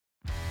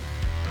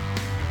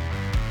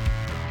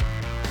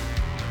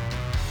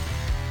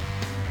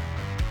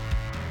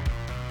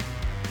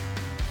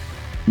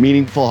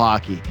Meaningful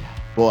hockey.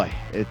 Boy,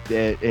 it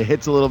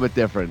hits a little bit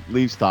different.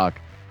 Leafs talk.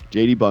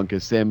 JD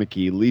Bunkus, Sam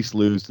McKee. Leafs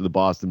lose to the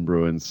Boston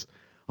Bruins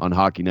on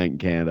Hockey Night in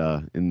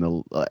Canada in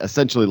the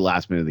essentially the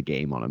last minute of the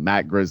game on a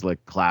Matt Grzelcyk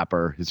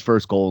clapper, his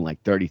first goal in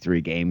like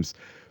 33 games.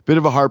 Bit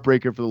of a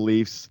heartbreaker for the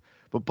Leafs.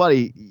 But,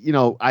 buddy,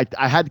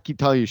 I had to keep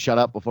telling you shut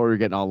up before we were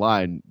getting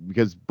online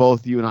because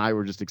both you and I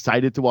were just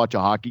excited to watch a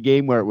hockey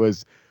game where it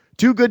was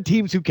two good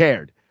teams who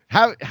cared.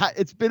 How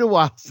it's been a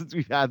while since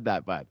we've had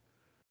that, bud.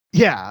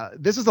 Yeah,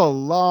 this is a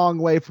long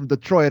way from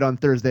Detroit on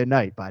Thursday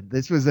night, but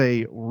this was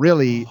a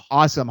really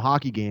awesome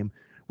hockey game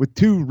with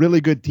two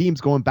really good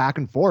teams going back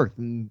and forth,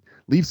 and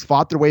Leafs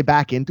fought their way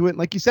back into it. And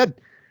like you said,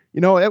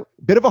 a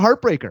bit of a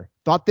heartbreaker.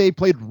 Thought they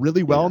played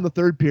really well in the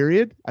third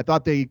period. I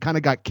thought they kind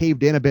of got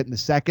caved in a bit in the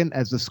second,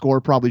 as the score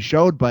probably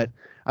showed, but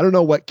I don't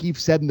know what Keefe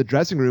said in the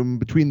dressing room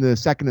between the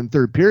second and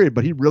third period,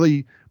 but he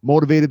really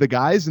motivated the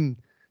guys, and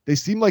they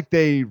seemed like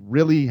they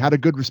really had a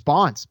good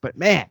response. But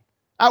man,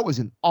 that was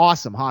an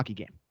awesome hockey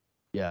game.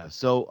 Yeah,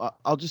 so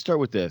I'll just start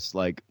with this.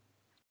 Like,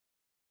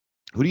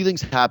 who do you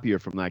think's happier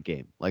from that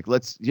game? Like,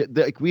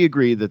 we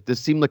agree that this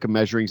seemed like a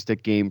measuring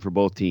stick game for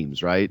both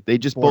teams, right? They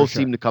just both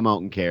seemed to come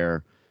out and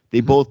care. They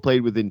both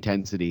played with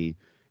intensity.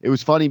 It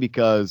was funny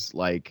because,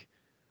 like,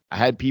 I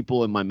had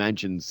people in my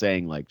mentions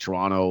saying, like,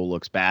 Toronto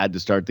looks bad to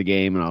start the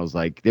game, and I was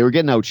like, they were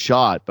getting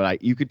outshot,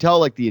 but you could tell,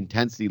 like, the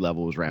intensity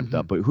level was ramped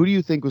up. But who do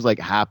you think was, like,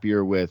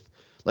 happier with,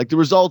 like, the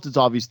result is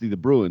obviously the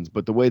Bruins,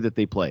 but the way that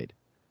they played?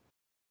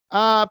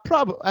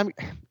 Probably. I mean,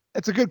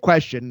 it's a good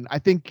question. I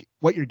think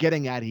what you're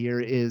getting at here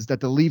is that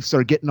the Leafs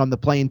are getting on the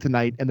plane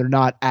tonight, and they're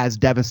not as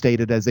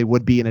devastated as they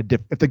would be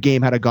if the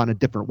game had gone a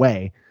different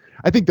way.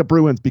 I think the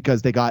Bruins,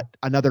 because they got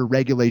another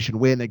regulation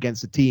win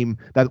against a team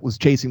that was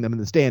chasing them in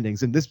the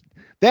standings, and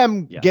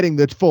getting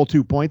the full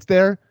 2 points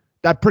there,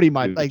 that pretty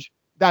much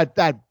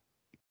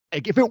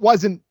if it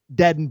wasn't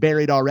dead and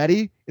buried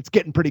already, it's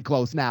getting pretty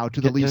close now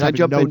to the Leafs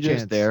having no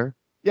chance there.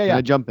 Yeah.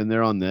 I jump in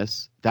there on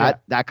this.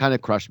 That kind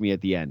of crushed me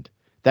at the end.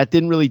 That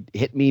didn't really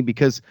hit me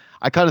because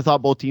I kind of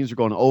thought both teams were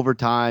going to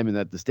overtime and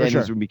that the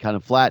standings would be kind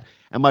of flat.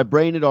 And my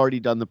brain had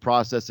already done the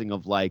processing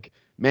of like,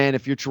 man,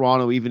 if you're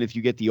Toronto, even if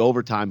you get the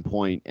overtime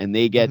point and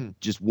they get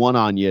just one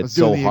on you, it's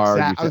so hard.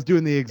 I was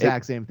doing the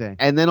exact same thing.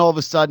 And then all of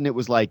a sudden it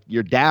was like,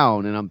 you're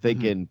down. And I'm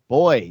thinking,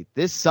 boy,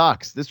 this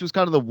sucks. This was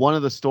kind of one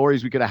of the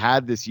stories we could have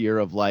had this year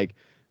of like,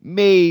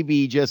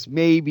 maybe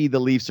the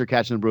Leafs are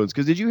catching the Bruins.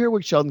 Because did you hear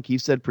what Sheldon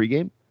Keefe said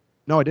pregame?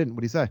 No, I didn't.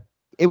 What did he say?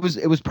 It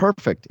was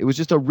perfect. It was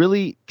just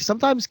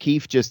sometimes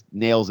Keefe just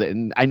nails it.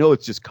 And I know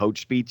it's just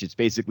coach speech. It's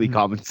basically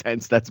common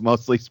sense. That's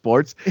mostly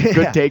sports.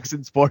 Good takes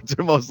in sports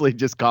are mostly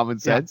just common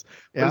sense.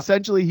 But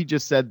essentially he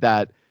just said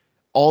that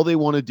all they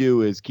want to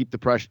do is keep the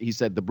pressure. He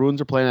said the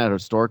Bruins are playing at a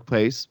historic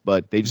pace,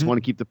 but they just want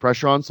to keep the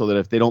pressure on so that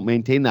if they don't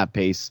maintain that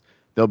pace,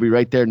 they'll be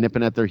right there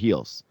nipping at their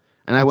heels.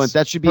 And I went,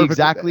 that should be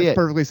exactly it.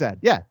 Perfectly said.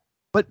 Yeah.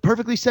 But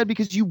perfectly said,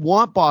 because you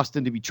want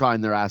Boston to be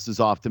trying their asses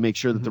off to make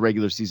sure that the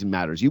regular season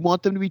matters. You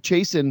want them to be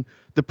chasing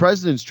the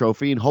President's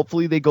Trophy, and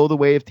hopefully they go the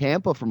way of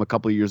Tampa from a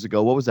couple of years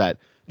ago. What was that,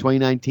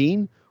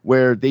 2019?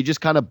 Where they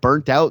just kind of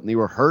burnt out and they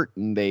were hurt,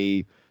 and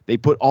they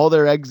put all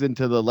their eggs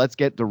into the let's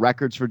get the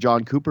records for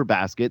John Cooper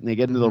basket, and they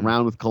get into the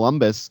round with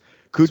Columbus.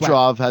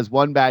 Kucherov has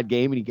one bad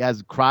game, and he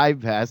has a cry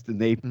fest,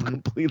 and they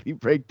completely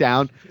break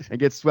down and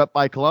get swept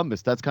by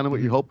Columbus. That's kind of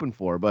what you're hoping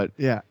for. But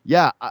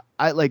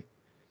I like...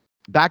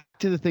 Back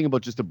to the thing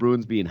about just the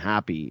Bruins being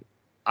happy,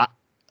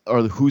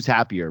 or who's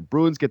happier.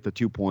 Bruins get the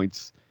 2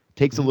 points,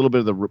 takes a little bit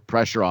of the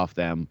pressure off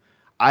them.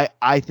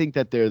 I think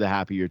that they're the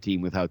happier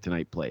team with how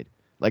tonight played.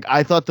 Like,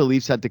 I thought the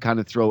Leafs had to kind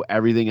of throw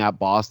everything at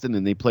Boston,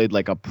 and they played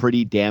like a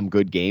pretty damn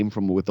good game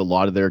with a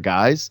lot of their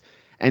guys.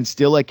 And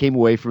still, I came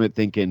away from it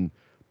thinking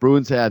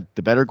Bruins had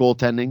the better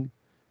goaltending.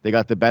 They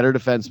got the better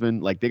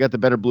defenseman. Like, they got the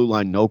better blue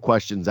line, no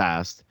questions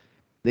asked.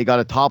 They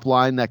got a top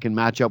line that can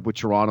match up with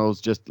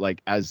Toronto's just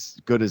like as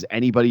good as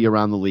anybody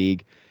around the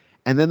league.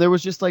 And then there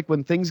was just like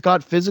when things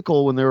got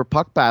physical, when there were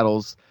puck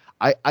battles,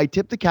 I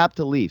tipped the cap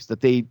to Leafs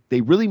that they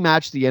really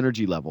matched the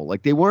energy level.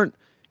 Like they weren't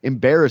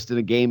embarrassed in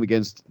a game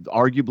against not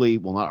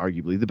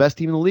arguably, the best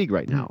team in the league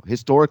right now.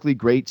 Historically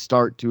great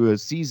start to a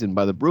season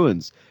by the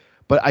Bruins.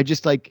 But I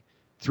just like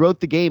throughout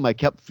the game, I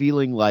kept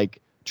feeling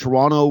like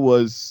Toronto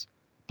was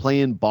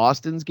playing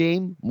Boston's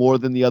game more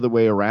than the other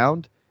way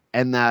around.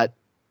 And that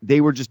they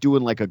were just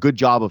doing like a good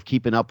job of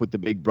keeping up with the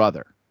big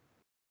brother.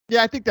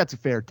 Yeah, I think that's a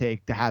fair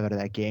take to have out of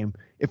that game.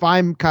 If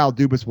I'm Kyle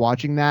Dubas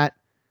watching that,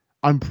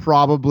 I'm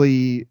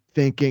probably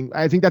thinking,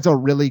 I think that's a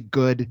really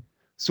good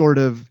sort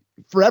of,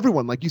 for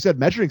everyone, like you said,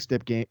 measuring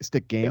stick game.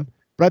 Yep.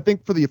 But I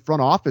think for the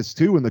front office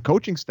too and the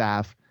coaching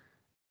staff,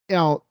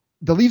 the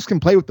Leafs can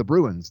play with the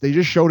Bruins. They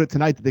just showed it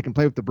tonight that they can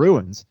play with the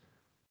Bruins.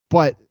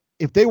 But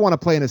if they want to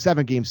play in a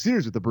 7-game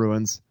series with the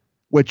Bruins,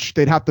 which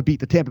they'd have to beat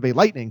the Tampa Bay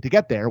Lightning to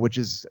get there, which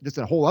is just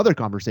a whole other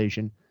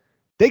conversation.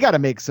 They got to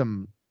make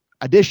some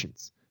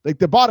additions. Like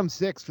the bottom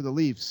 6 for the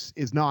Leafs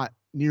is not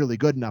nearly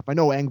good enough. I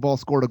know Engvall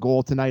scored a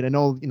goal tonight. I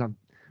know,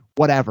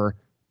 whatever.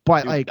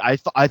 But dude,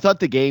 I thought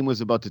the game was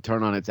about to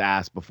turn on its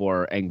ass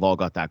before Engvall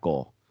got that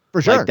goal.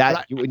 For sure. Like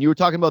that, when you were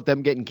talking about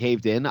them getting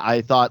caved in,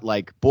 I thought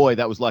like, boy,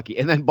 that was lucky.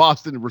 And then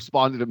Boston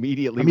responded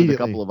immediately with a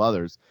couple of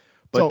others.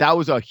 But that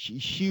was a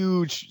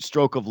huge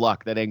stroke of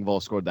luck that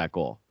Engvall scored that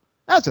goal.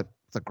 It's a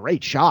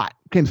great shot.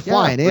 Came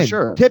flying in.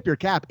 Sure. Tip your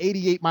cap.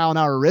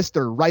 88-mile-an-hour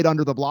wrister right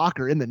under the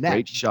blocker in the net.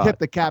 Great shot. Tip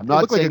the cap. I'm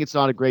not saying it's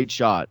not a great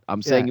shot.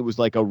 I'm saying it was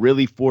like a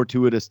really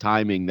fortuitous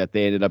timing that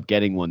they ended up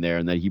getting one there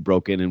and that he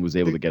broke in and was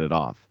able to get it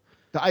off.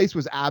 The ice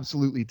was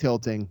absolutely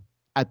tilting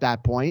at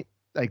that point.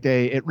 Like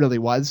it really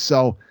was.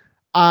 So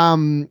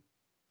I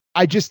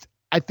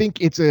think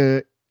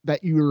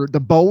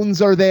the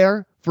bones are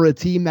there for a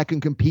team that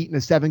can compete in a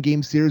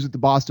 7-game series with the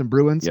Boston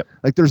Bruins. Yep.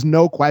 Like there's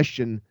no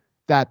question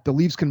that the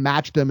Leafs can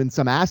match them in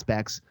some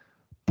aspects,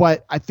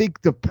 but I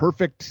think the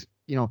perfect,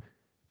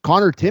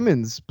 Connor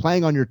Timmins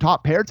playing on your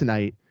top pair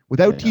tonight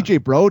without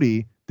TJ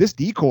Brody, this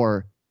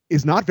decor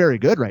is not very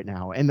good right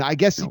now. And I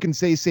guess you can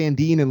say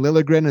Sandin and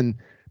Liljegren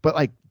but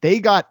like they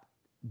got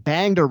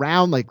banged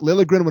around. Like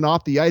Liljegren went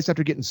off the ice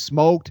after getting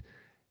smoked.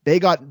 They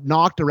got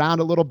knocked around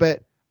a little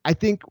bit. I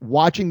think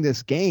watching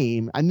this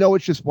game, I know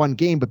it's just one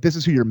game, but this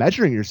is who you're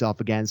measuring yourself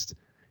against.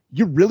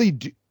 You really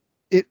do.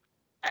 It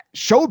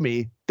showed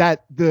me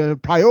that the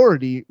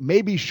priority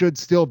maybe should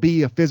still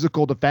be a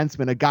physical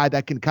defenseman, a guy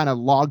that can kind of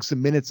log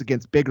some minutes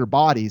against bigger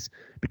bodies,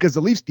 because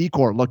the Leafs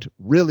decor looked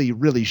really,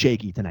 really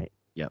shaky tonight.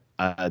 Yeah,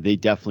 they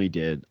definitely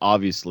did.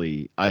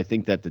 Obviously, I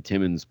think that the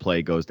Timmins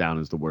play goes down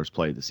as the worst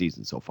play of the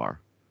season so far.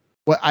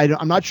 Well,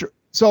 I'm not sure.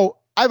 So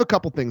I have a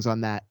couple things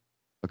on that.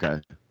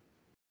 Okay.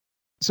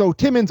 So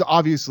Timmins,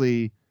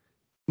 obviously,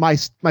 my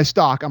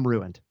stock, I'm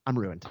ruined. I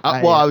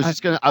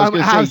was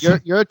gonna say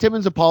you're a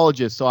Timmins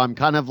apologist, so I'm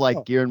kind of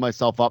like gearing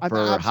myself up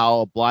for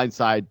how a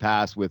blindside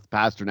pass with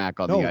Pasternak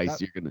on the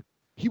ice.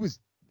 He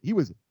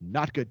was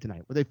not good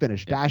tonight. Where they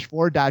finished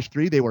 -4,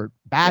 -3. They were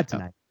bad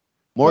tonight.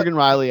 Morgan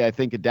Riley, I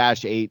think a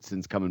 -8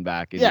 since coming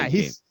back.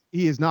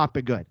 He has not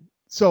been good.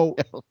 So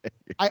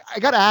I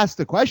got to ask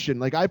the question.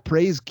 Like I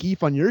praised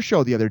Keefe on your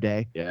show the other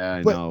day. Yeah,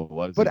 I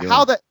know. But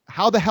how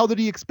the hell did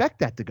he expect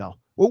that to go?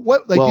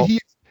 Did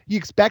he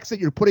expects that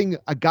you're putting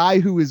a guy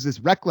who is this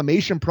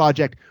reclamation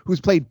project who's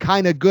played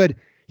kind of good.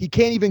 He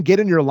can't even get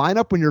in your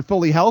lineup when you're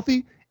fully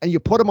healthy, and you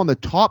put him on the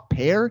top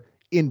pair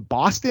in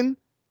Boston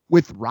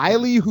with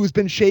Riley, who's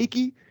been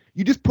shaky.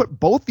 You just put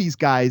both these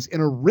guys in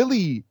a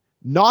really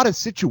not a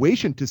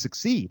situation to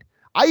succeed.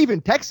 I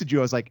even texted you.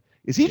 I was like,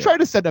 is he trying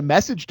to send a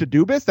message to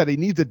Dubas that he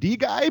needs a D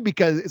guy?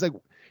 Because it's like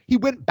he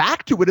went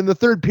back to it in the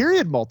third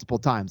period multiple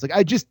times. Like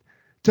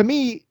to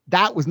me,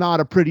 that was not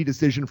a pretty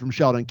decision from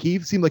Sheldon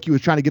Keefe. Seemed like he was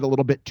trying to get a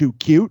little bit too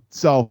cute.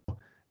 So, but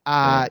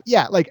I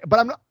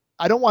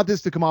don't want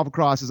this to come off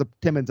across as a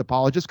Timmins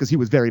apologist because he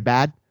was very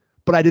bad.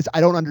 But I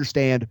don't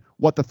understand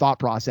what the thought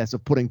process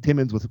of putting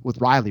Timmins with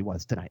Riley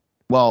was tonight.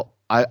 Well,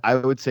 I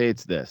would say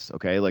it's this,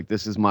 okay? Like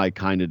this is my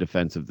kind of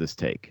defense of this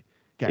take,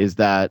 is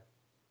that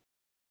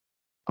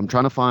I'm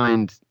trying to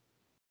find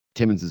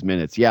Timmins'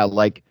 minutes. Yeah,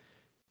 like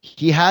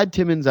he had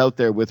Timmins out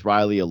there with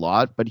Riley a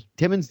lot, but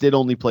Timmins did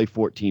only play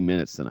 14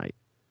 minutes tonight.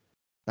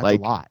 That's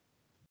a lot.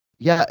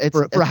 Yeah,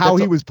 for how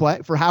he was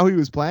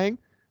playing.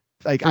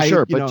 Like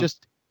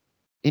just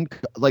in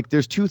like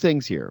there's two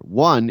things here.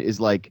 One is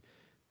like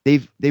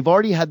they've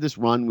already had this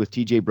run with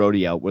TJ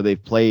Brody out where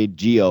they've played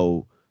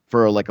Gio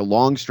for like a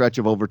long stretch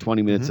of over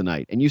 20 minutes a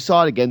night. And you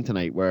saw it again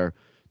tonight where,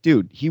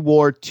 dude, he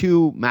wore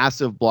 2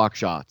 massive block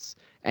shots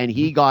and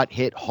he got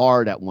hit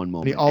hard at one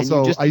moment. And he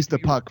also iced the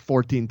puck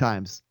 14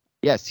 times.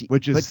 Yes.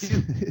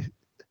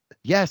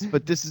 Yes,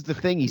 but this is the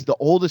thing. He's the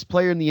oldest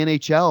player in the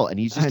NHL and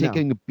he's just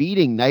taking a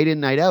beating night in,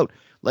 night out.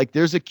 Like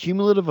there's a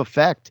cumulative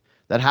effect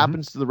that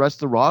happens to the rest of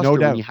the roster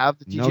when you have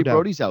the TJ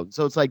Brody's out.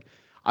 So it's like,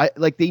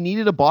 they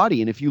needed a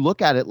body. And if you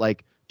look at it,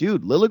 like,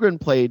 dude, Liljegren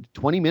played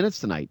 20 minutes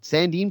tonight.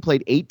 Sandin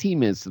played 18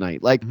 minutes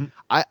tonight. Like,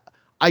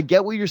 I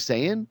get what you're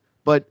saying,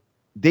 but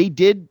they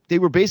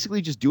were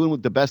basically just doing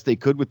with the best they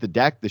could with the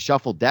deck, the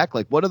shuffle deck.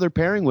 Like, what other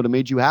pairing would have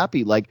made you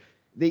happy? Like,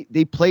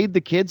 they played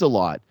the kids a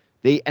lot.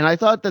 And I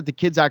thought that the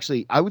kids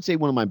actually, I would say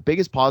one of my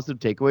biggest positive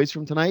takeaways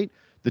from tonight,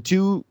 the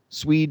 2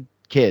 Swede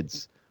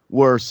kids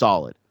were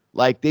solid.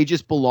 Like they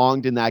just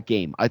belonged in that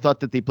game. I thought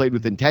that they played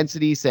with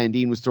intensity.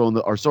 Sandin was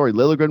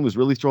Liljegren was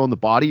really throwing the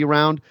body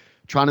around,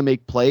 trying to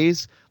make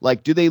plays.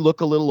 Like, do they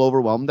look a little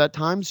overwhelmed at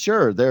times?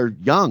 Sure. They're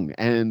young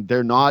and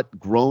they're not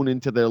grown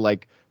into their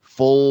like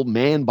full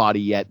man body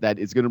yet that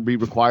is going to be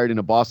required in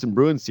a Boston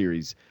Bruins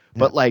series. Yeah.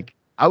 But like,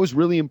 I was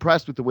really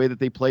impressed with the way that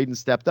they played and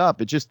stepped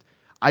up. It just,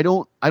 I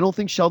don't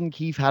think Sheldon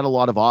Keefe had a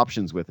lot of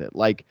options with it.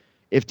 Like,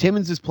 if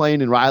Timmins is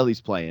playing and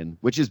Riley's playing,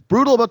 which is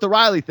brutal about the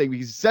Riley thing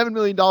because he's a $7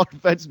 million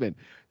defenseman,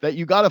 that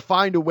you got to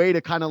find a way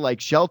to kind of like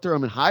shelter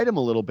him and hide him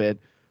a little bit.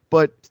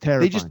 But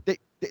they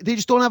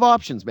just don't have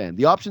options, man.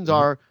 The options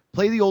are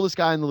play the oldest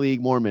guy in the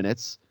league more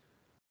minutes,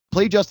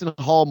 play Justin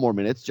Hall more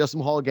minutes.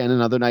 Justin Hall again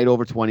another night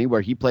over 20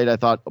 where he played, I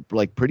thought,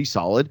 like pretty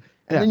solid.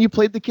 And then you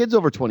played the kids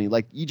over 20.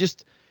 Like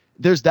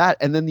there's that.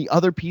 And then the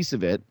other piece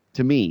of it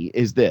to me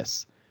is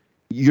this.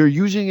 you're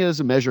using it as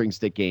a measuring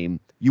stick game.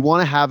 You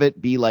want to have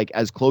it be like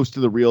as close to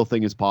the real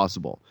thing as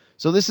possible.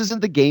 So this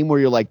isn't the game where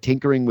you're like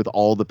tinkering with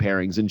all the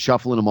pairings and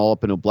shuffling them all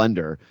up in a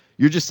blender.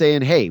 You're just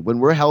saying, hey, when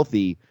we're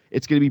healthy,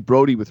 it's going to be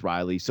Brody with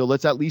Riley. So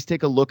let's at least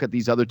take a look at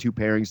these other two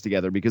pairings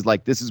together because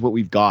like this is what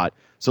we've got.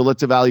 So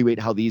let's evaluate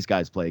how these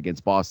guys play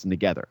against Boston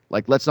together.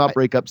 Like let's not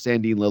break up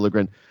Sandin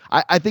Liljegren.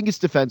 I think it's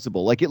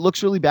defensible. Like it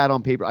looks really bad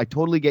on paper. I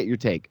totally get your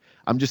take.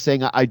 I'm just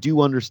saying I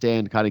do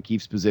understand kind of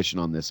Keefe's position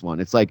on this one.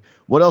 It's like,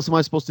 what else am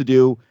I supposed to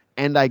do?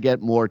 And I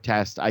get more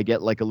tests. I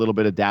get like a little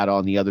bit of data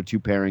on the other two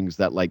pairings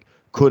that like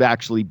could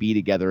actually be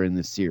together in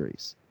this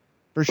series.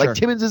 For sure. Like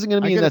Timmins isn't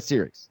going to be in that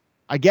series.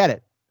 I get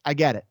it.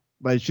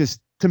 But it's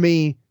just, to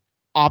me,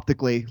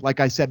 optically, like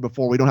I said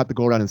before, we don't have to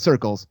go around in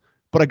circles,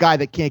 but a guy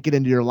that can't get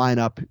into your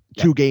lineup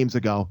 2 games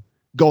ago,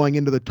 going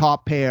into the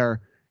top pair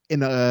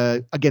in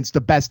against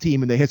the best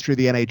team in the history of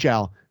the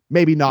NHL,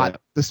 maybe not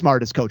the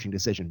smartest coaching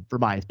decision for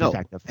my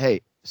perspective.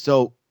 Hey,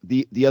 so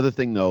the other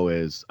thing, though,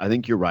 is I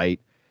think you're right.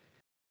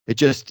 It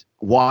just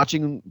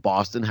watching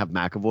Boston have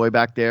McAvoy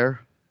back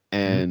there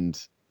and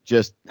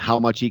just how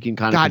much he can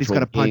kind of God, he's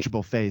got a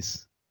punchable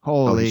face.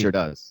 Holy. Oh, he sure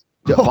does.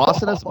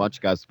 Boston has a bunch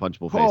of guys with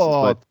punchable faces.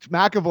 But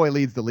McAvoy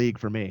leads the league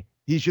for me.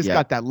 He's just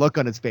got that look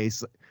on his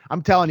face.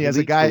 I'm telling you, as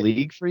a guy, the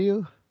league for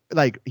you,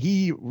 like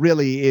he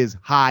really is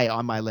high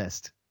on my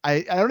list.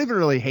 I don't even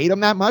really hate him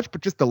that much,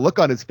 but just the look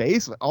on his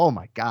face. Oh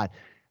my God.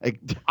 Like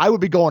I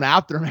would be going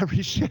after him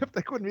every shift.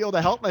 I couldn't be able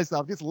to help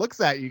myself. He just looks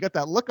at you. You got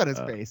that look on his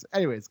face.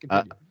 Anyways,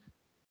 continue.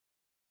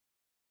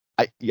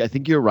 I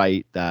think you're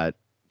right that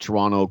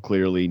Toronto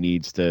clearly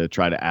needs to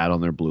try to add on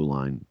their blue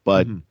line,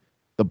 but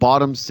the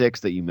bottom 6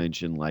 that you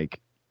mentioned, like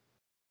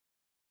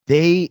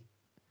Wayne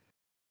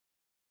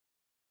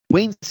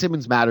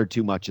Simmons mattered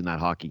too much in that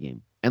hockey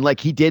game. And like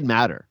he did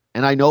matter.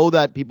 And I know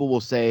that people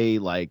will say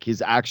like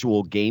his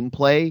actual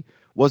gameplay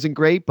wasn't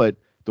great, but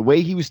the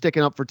way he was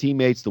sticking up for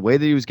teammates, the way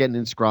that he was getting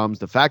in scrums,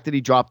 the fact that he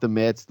dropped the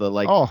mitts,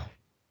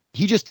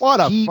 he just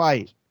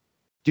fight.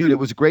 Dude, it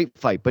was a great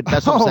fight. But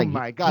that's what I'm saying. Oh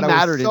my God,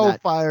 I was so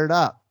fired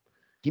up.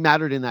 He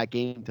mattered in that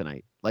game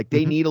tonight. Like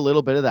they need a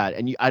little bit of that.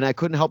 And I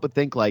couldn't help but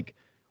think like,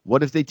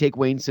 what if they take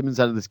Wayne Simmons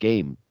out of this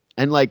game?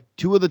 And like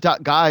 2 of the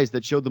top guys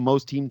that showed the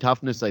most team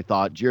toughness, I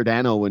thought,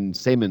 Giordano and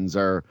Simmons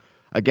are,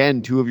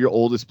 again, 2 of your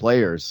oldest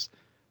players,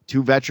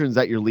 2 veterans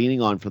that you're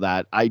leaning on for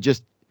that. I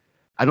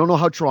don't know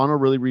how Toronto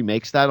really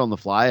remakes that on the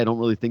fly. I don't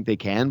really think they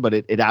can, but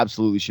it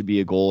absolutely should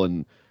be a goal.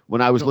 And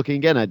when I was looking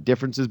again at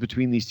differences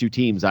between these 2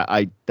 teams,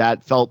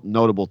 that felt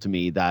notable to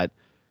me that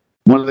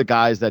one of the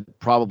guys that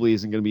probably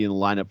isn't going to be in the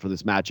lineup for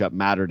this matchup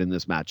mattered in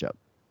this matchup.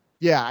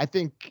 Yeah, I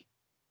think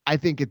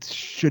it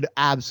should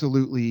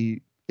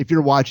absolutely, if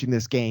you're watching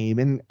this game,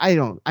 and I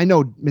know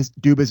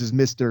Dubas is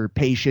Mr.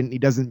 Patient. He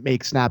doesn't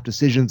make snap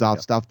decisions off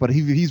stuff, but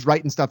he's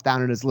writing stuff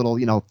down in his little,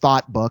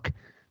 thought book.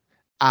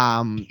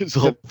 His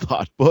little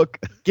thought book.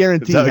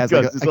 Guarantee he has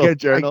his little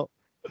journal.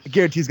 I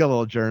guarantee he's got a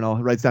little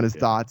journal, writes down his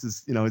thoughts,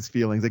 his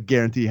feelings. I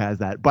guarantee he has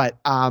that. But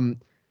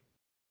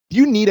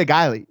you need a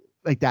guy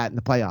like that in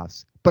the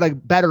playoffs, but a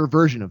better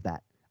version of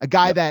that. A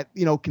guy that,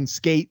 can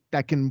skate,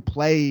 that can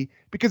play,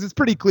 because it's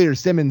pretty clear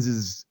Simmons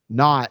is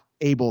not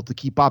able to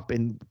keep up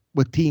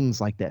with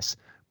teams like this.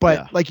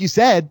 But like you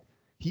said,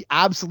 he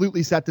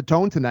absolutely set the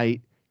tone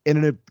tonight.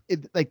 And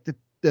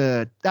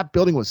that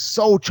building was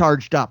so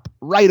charged up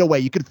right away.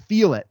 You could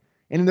feel it.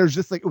 And there's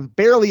just it was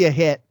barely a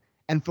hit.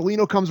 And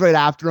Foligno comes right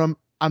after him,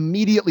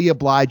 immediately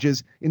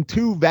obliges, and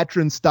 2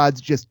 veteran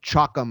studs just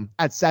chuck him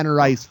at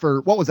center ice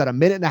for, what was that, a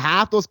minute and a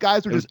half? Those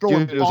guys were just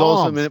throwing bombs. It was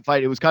also a minute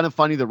fight. It was kind of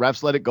funny. The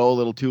refs let it go a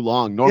little too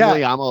long.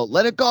 Normally I'm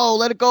let it go,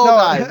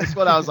 guys. That's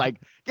what I was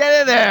like, get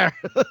in there.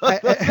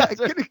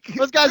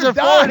 Those guys are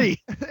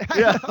 40.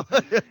 Yeah.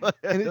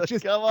 And it's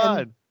just, come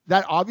on.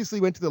 That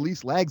obviously went to the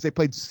Leafs' legs. They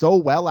played so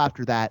well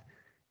after that.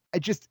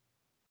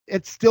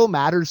 It still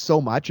matters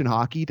so much in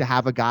hockey to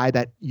have a guy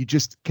that you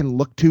just can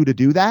look to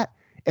do that.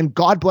 And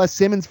God bless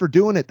Simmons for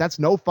doing it. That's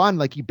no fun.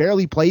 Like he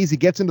barely plays. He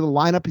gets into the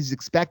lineup. He's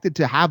expected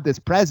to have this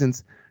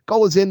presence.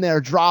 Goes in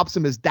there, drops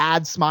him. His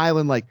dad's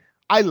smiling. Like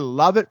I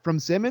love it from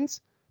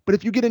Simmons. But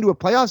if you get into a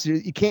playoffs,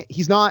 you can't.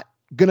 He's not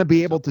going to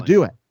be able to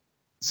do it.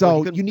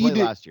 So you need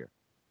to last year.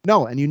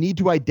 No, and you need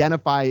to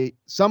identify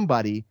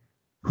somebody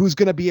who's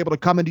going to be able to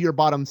come into your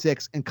bottom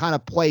 6 and kind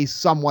of play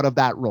somewhat of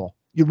that role.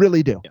 You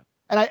really do. Yeah.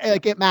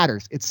 And it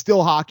matters. It's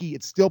still hockey.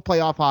 It's still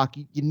playoff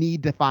hockey. You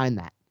need to find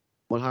that.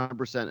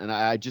 100%. And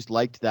I just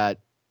liked that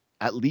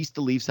at least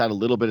the Leafs had a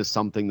little bit of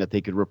something that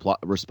they could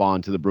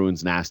respond to the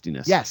Bruins'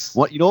 nastiness. Yes.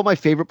 You know what my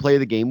favorite play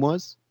of the game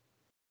was?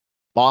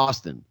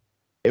 Boston.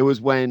 It was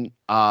when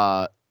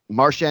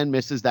Marchand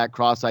misses that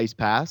cross-ice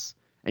pass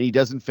and he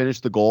doesn't finish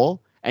the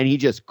goal and he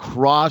just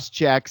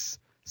cross-checks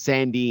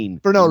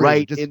Sandin for no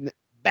reason. Just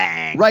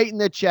bang. Right in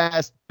the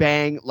chest,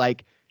 bang.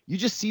 Like, you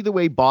just see the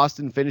way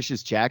Boston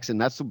finishes checks, and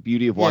that's the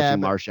beauty of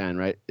watching Marchand,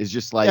 right? Is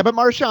just like, yeah, but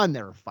Marchand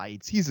never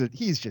fights. He's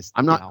just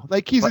I'm not you know,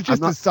 like he's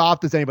just as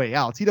soft as anybody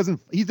else.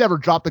 He's never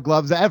dropped the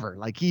gloves ever.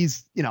 Like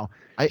he's you know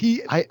I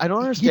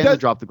don't understand the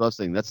drop the gloves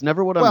thing. That's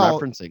never what I'm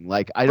referencing.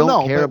 Like I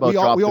don't care about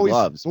drop the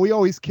gloves. We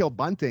always kill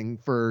Bunting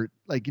for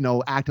like you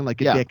know acting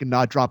like a dick and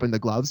not dropping the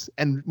gloves.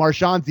 And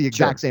Marchand's the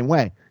exact same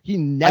way. He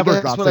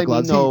never drops the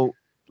gloves.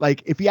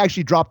 Like if he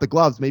actually dropped the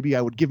gloves, maybe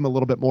I would give him a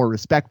little bit more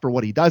respect for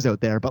what he does out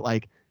there. But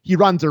like he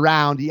runs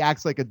around, he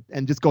acts like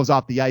and just goes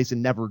off the ice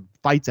and never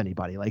fights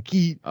anybody. Like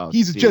he's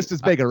just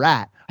as big a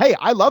rat. Hey,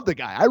 I love the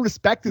guy. I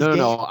respect his game.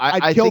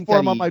 I'd kill for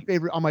him on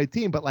my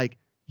team, but like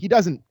he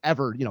doesn't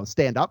ever, you know,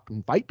 stand up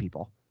and fight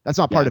people. That's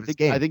not part of his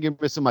game. I think you're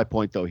missing my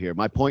point though here.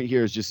 My point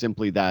here is just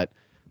simply that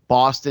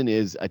Boston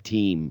is a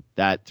team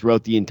that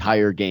throughout the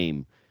entire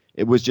game,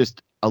 it was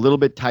just a little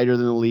bit tighter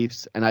than the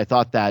Leafs. And I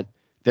thought that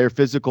their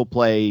physical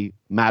play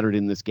mattered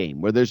in this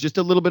game, where there's just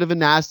a little bit of a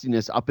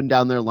nastiness up and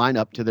down their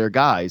lineup to their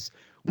guys,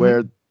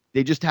 where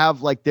they just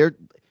have like you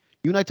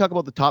and I talk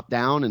about the top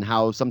down and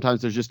how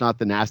sometimes there's just not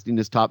the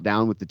nastiness top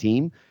down with the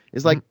team.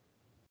 Is like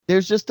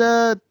there's just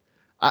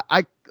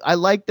I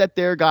like that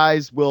their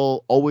guys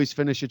will always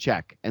finish a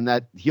check and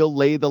that he'll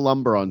lay the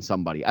lumber on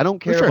somebody. I don't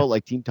care about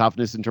like team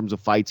toughness in terms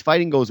of fights.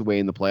 Fighting goes away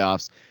in the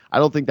playoffs. I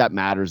don't think that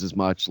matters as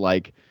much.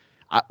 Like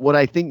what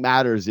I think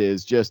matters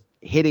is just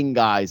hitting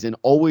guys and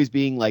always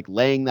being like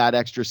laying that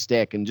extra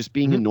stick and just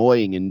being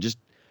annoying and just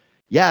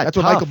that's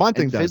what Michael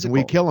Bunting does. And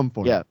we kill him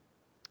for it.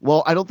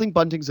 Well, I don't think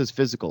Bunting's as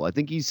physical. I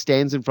think he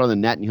stands in front of the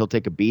net and he'll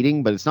take a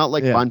beating, but it's not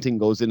like Bunting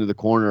goes into the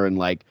corner and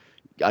like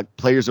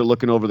players are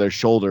looking over their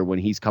shoulder when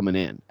he's coming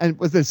in. And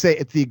was to say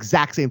it's the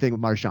exact same thing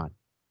with Marchand.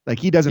 Like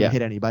he doesn't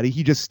hit anybody.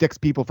 He just sticks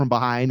people from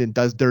behind and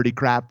does dirty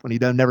crap when he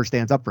never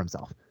stands up for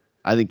himself.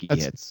 I think he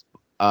hits.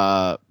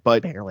 But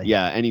barely.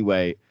 Yeah,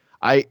 anyway,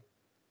 I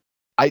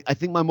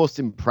think my most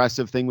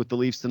impressive thing with the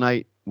Leafs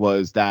tonight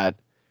was that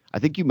I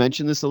think you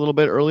mentioned this a little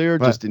bit earlier,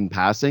 just in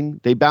passing.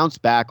 They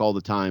bounced back all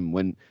the time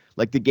when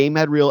like the game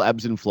had real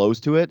ebbs and flows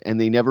to it, and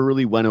they never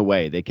really went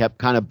away. They kept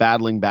kind of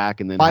battling back,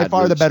 and then by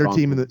far the better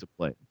team in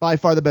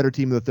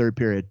the third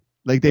period.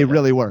 Like they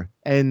really were.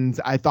 And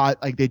I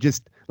thought like they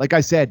just, like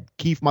I said,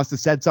 Keefe must have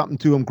said something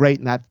to him great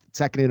in that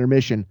second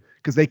intermission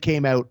because they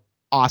came out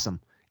awesome.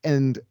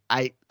 And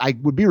I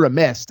would be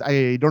remiss.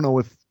 I don't know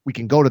if we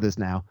can go to this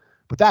now,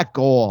 but that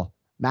goal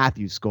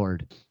Matthews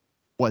scored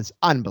was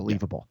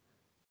unbelievable.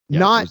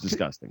 Yeah, it was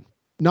disgusting.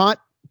 Not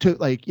to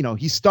like, you know,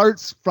 he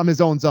starts from his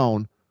own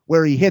zone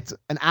where he hits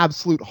an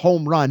absolute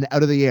home run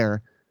out of the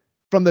air.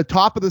 From the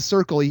top of the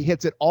circle, he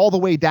hits it all the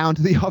way down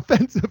to the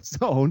offensive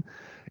zone.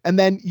 And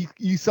then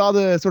you saw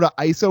the sort of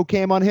ISO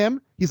cam on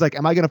him. He's like,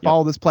 am I going to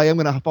follow this play? I'm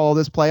going to follow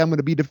this play. I'm going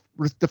to be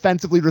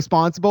defensively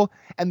responsible.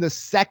 And the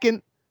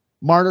second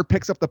Marner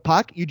picks up the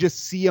puck, you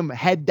just see him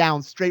head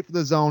down straight for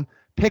the zone,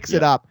 picks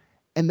it up.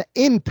 And the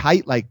in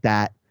tight like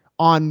that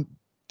on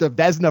the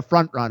Vezina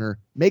front runner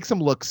makes him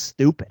look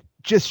stupid.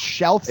 Just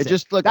shelves it.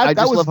 Just looked, I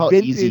just love how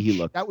vintage, easy he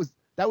looked.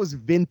 That was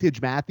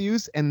vintage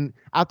Matthews. And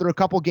after a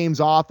couple games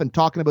off and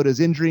talking about his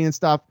injury and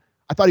stuff,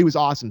 I thought he was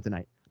awesome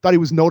tonight. Thought he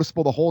was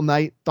noticeable the whole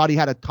night. Thought he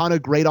had a ton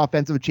of great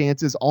offensive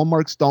chances.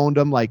 Allmark stoned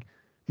him. Like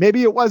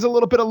maybe it was a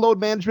little bit of load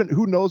management.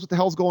 Who knows what the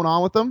hell's going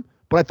on with him?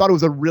 But I thought it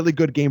was a really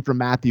good game from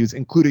Matthews,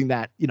 including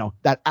that, you know,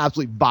 that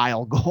absolutely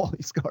vile goal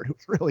he scored. It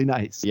was really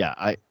nice. Yeah,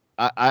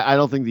 I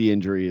don't think the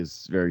injury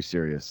is very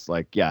serious.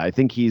 Like, yeah, I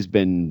think he's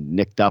been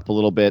nicked up a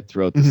little bit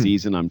throughout the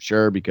season, I'm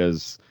sure,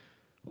 because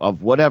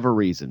of whatever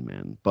reason,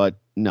 man. But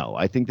no,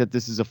 I think that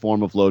this is a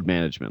form of load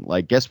management.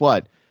 Like, guess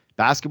what?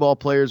 Basketball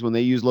players, when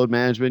they use load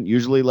management,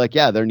 usually like,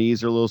 yeah, their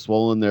knees are a little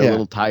swollen. They're a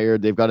little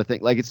tired. They've got to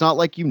think like, it's not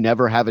like you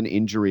never have an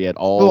injury at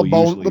all.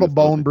 Little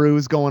bone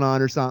bruise going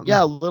on or something.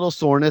 Yeah. A little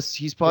soreness.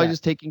 He's probably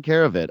just taking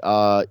care of it.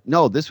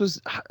 No, this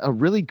was a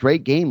really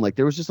great game. Like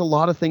there was just a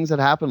lot of things that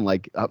happened.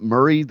 Like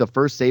Murray, the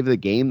first save of the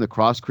game, the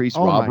cross crease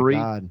robbery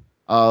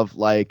of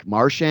like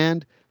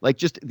Marchand. Like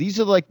just, these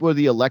are like were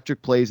the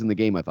electric plays in the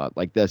game. I thought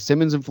like the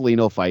Simmons and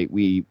Foligno fight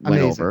we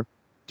went over.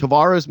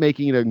 Tavares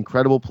making an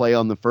incredible play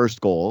on the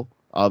first goal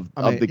of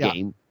the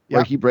game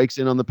where he breaks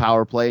in on the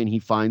power play and he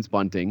finds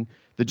Bunting.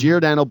 The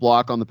Giordano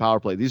block on the power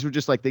play. These were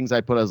just like things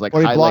I put as like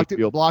blocked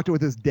it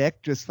with his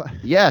dick. Just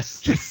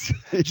just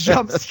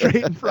jumped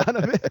straight in front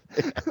of it.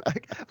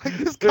 like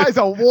this guy's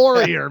a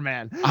warrior,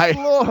 man.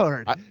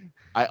 Lord.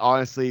 I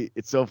honestly,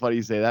 it's so funny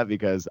you say that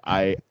because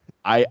I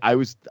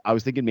was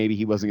thinking maybe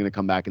he wasn't going to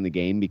come back in the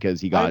game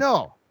because he got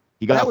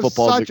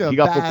football to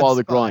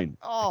the groin.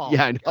 Oh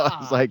yeah, I know. God. I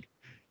was like,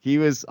 he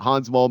was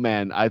Hans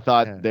Moleman. I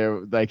thought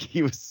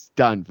he was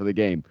done for the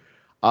game.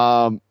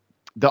 The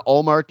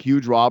Allmark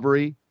huge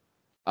robbery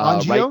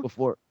right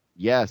before.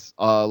 Yes.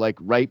 Like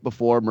right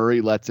before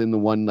Murray lets in the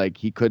one like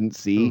he couldn't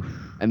see. Oof.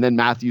 And then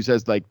Matthews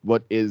says like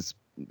what is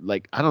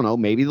like, I don't know,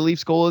 maybe the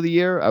Leafs goal of the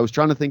year. I was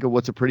trying to think of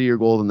what's a prettier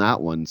goal than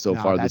that one so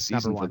far this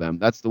season for them.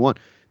 That's the one.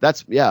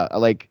 That's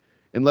like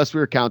unless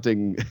we were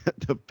counting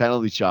the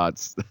penalty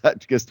shots,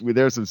 because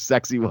there's some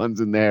sexy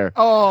ones in there.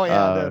 Oh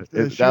yeah.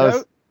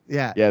 The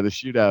Yeah. Yeah, the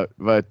shootout.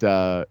 But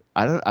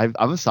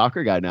I'm a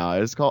soccer guy now.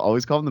 I just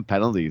always call them the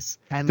penalties.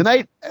 Pens.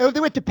 Tonight, Oh, they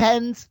went to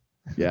Pens.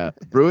 yeah,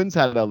 Bruins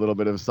had a little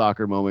bit of a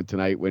soccer moment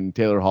tonight when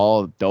Taylor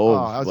Hall dove.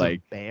 Oh, that was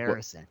like,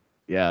 embarrassing.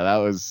 yeah, that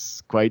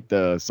was quite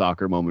the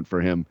soccer moment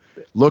for him.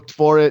 Looked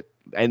for it,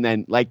 and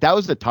then like that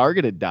was a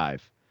targeted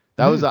dive.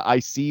 That was I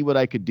see what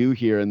I could do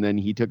here, and then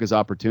he took his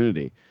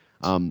opportunity.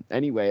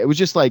 Anyway, it was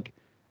just like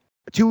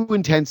two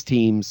intense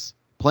teams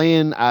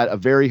playing at a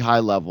very high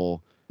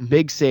level.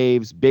 Big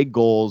saves, big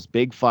goals,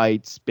 big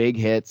fights, big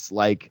hits.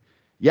 Like,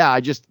 yeah,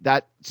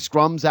 that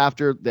scrums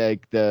after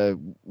the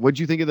what'd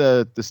you think of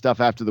the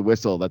stuff after the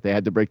whistle that they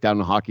had to break down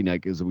on Hockey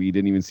Night because we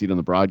didn't even see it on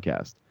the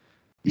broadcast?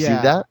 You see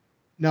that?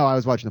 No, I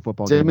was watching the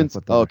football Simmons.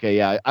 game. Okay,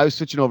 yeah, I was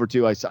switching over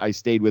too. I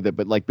stayed with it,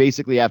 but like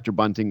basically after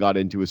Bunting got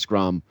into a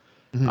scrum,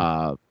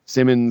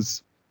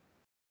 Simmons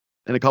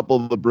and a couple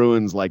of the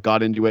Bruins like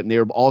got into it, and they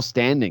were all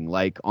standing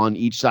like on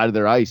each side of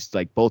their ice,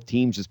 like both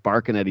teams just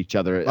barking at each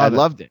other. I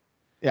loved it.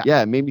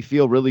 Yeah, it made me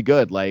feel really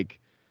good. Like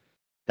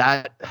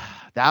that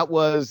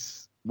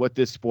was what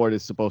this sport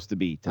is supposed to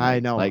be tonight. I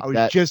know. Like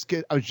I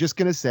was just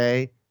gonna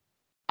say,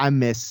 I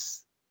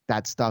miss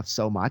that stuff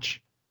so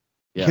much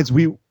because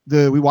we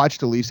watch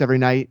the Leafs every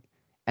night,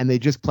 and they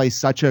just play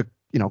such a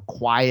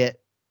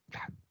quiet,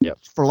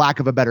 for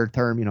lack of a better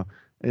term, a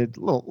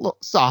little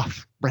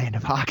soft brand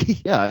of hockey.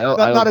 Yeah,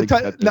 not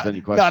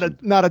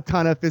a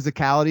ton of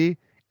physicality,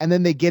 and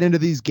then they get into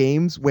these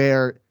games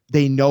where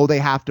they know they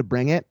have to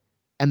bring it.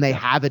 And they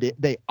have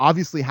it. They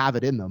obviously have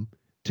it in them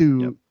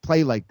to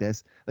play like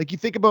this. Like you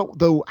think about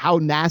how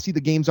nasty the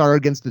games are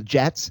against the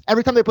Jets.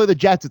 Every time they play the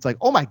Jets, it's like,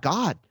 oh my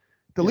God,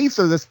 the Leafs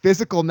are this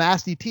physical,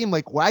 nasty team.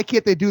 Like, why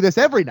can't they do this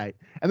every night?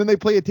 And then they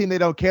play a team they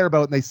don't care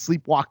about, and they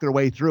sleepwalk their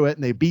way through it,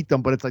 and they beat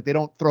them. But it's like they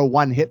don't throw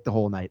one hit the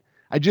whole night.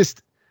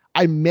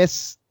 I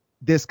miss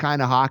this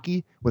kind of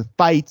hockey with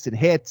fights and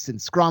hits and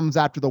scrums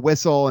after the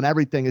whistle and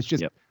everything. It's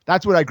just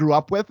that's what I grew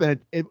up with,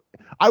 and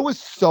I was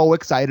so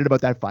excited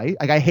about that fight.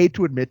 Like, I hate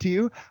to admit to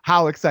you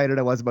how excited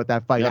I was about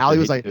that fight. Ali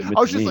was like, I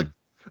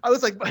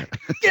was like,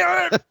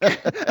 Garrett.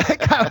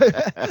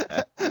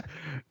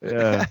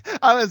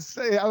 I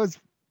was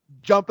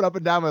jumping up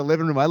and down my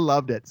living room. I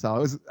loved it.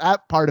 So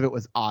that part of it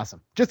was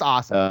awesome. Just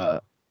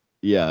awesome.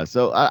 Yeah.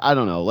 So I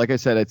don't know. Like I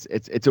said,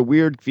 it's a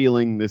weird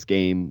feeling, this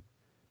game,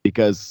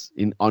 because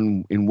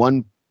on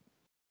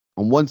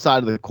one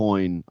side of the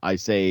coin, I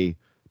say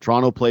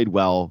Toronto played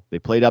well. They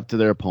played up to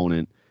their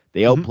opponent.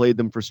 They outplayed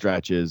them for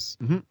stretches.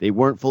 They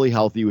weren't fully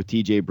healthy with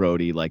TJ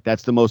Brody. Like,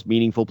 that's the most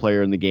meaningful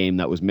player in the game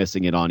that was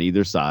missing it on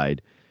either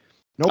side.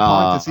 No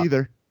Pontus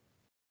either.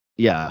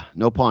 Yeah,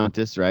 no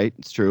Pontus, right?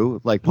 It's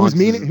true. Like, who's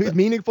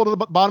meaningful to the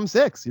bottom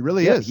six. He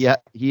really is. Yeah,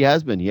 he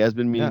has been. He has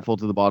been meaningful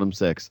to the bottom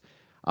six.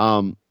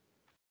 That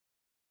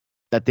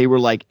they were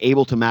like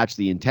able to match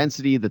the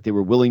intensity, that they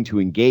were willing to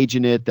engage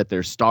in it, that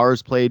their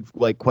stars played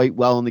like quite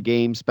well in the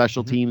game.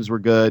 Special teams were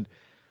good.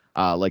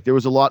 Like, there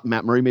was a lot.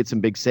 Matt Murray made some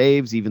big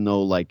saves, even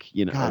though, like,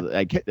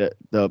 like the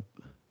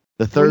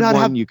third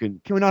one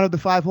can we not have the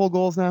 5-hole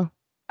goals now?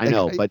 I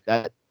know, but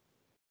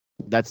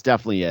that's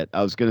definitely it.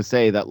 I was gonna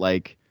say that,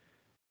 like,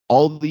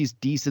 all these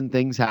decent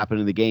things happen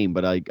in the game,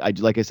 but I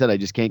like I said, I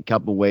just can't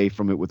come away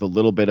from it with a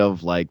little bit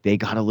of like they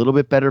got a little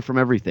bit better from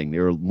everything. They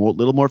were a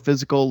little more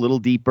physical, a little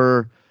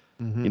deeper.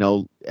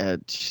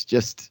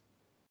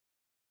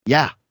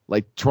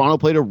 Like Toronto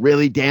played a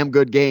really damn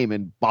good game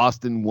and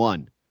Boston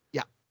won.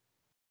 Yeah.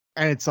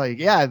 And it's like,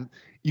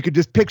 you could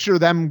just picture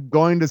them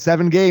going to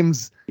 7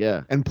 games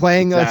and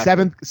playing a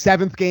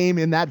seventh game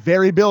in that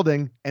very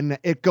building, and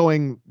it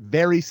going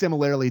very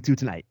similarly to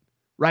tonight.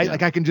 Right.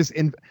 Like, I can just,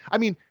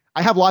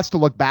 I have lots to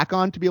look back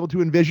on to be able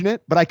to envision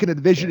it, but I can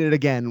envision it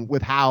again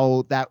with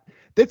how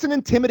that's an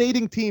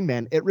intimidating team,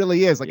 man. It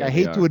really is. Like, I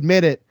hate to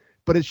admit it,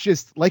 but it's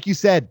just, like you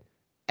said,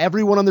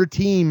 everyone on their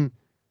team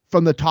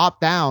from the top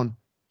down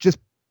just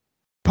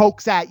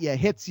pokes at you,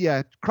 hits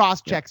you,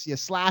 cross checks you,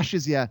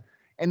 slashes you.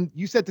 And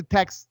you said to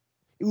Tex,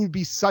 it would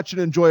be such an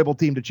enjoyable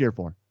team to cheer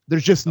for.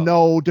 There's just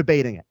no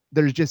debating it.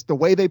 There's just, the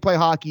way they play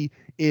hockey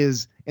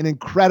is an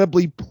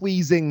incredibly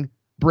pleasing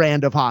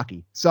brand of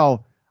hockey.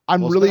 So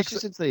I'm really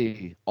excited, since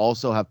they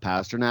also have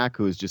Pasternak,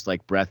 who is just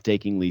like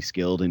breathtakingly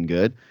skilled and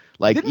good.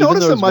 Like, didn't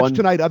notice him much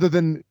tonight other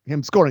than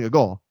him scoring a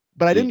goal.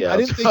 But I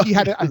didn't think he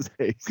had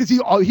because he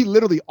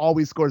literally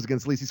always scores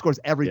against the Leafs. He scores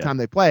every time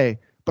they play.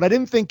 But I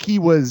didn't think he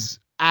was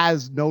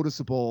as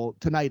noticeable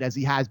tonight as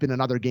he has been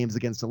in other games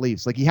against the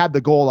Leafs. Like, he had the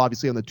goal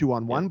obviously on the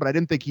 2-on-1, but I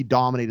didn't think he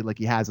dominated like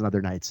he has in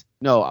other nights.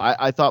 No,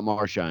 I thought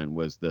Marchand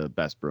was the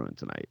best Bruin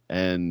tonight,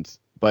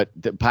 but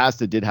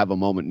Pasta did have a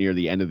moment near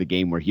the end of the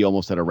game where he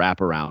almost had a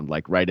wraparound,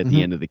 like right at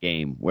the end of the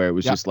game, where it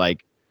was just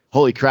like,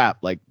 holy crap,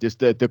 like just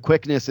the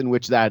quickness in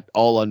which that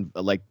all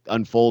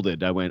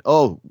unfolded. I went,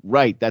 oh,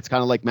 right. That's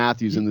kind of like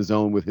Matthews in the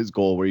zone with his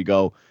goal, where you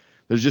go,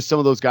 there's just some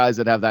of those guys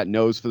that have that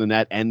nose for the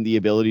net and the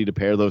ability to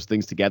pair those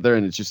things together.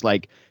 And it's just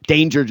like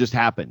danger just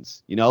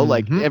happens,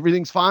 like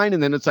everything's fine.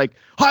 And then it's like,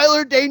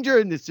 Heiler, danger.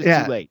 And it's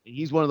just too late.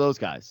 He's one of those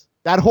guys.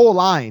 That whole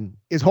line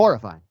is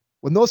horrifying.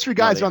 When those 3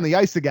 guys are on the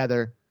ice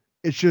together,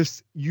 It's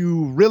just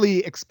you really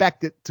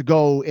expect it to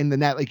go in the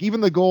net. Like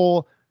even the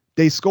goal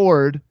they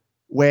scored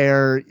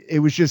where it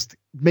was just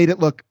made it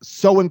look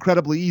so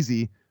incredibly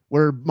easy,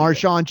 where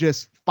Marchand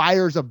just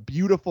fires a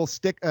beautiful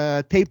stick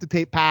tape to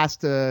tape pass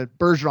to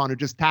Bergeron, who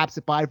just taps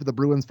it by for the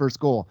Bruins' first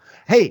goal.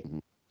 Hey,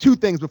 two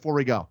things before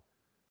we go.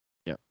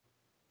 Yeah.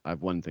 I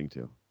have one thing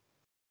too.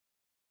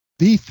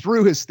 He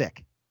threw his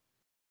stick.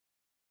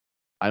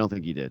 I don't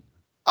think he did.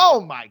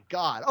 Oh my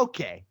God.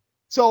 Okay.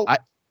 So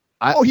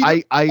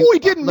he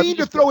didn't mean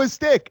to throw his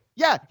stick.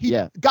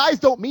 Guys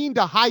don't mean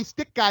to high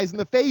stick guys in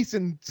the face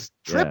and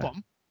trip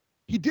them.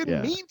 He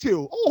didn't mean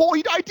to.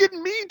 I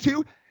didn't mean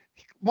to.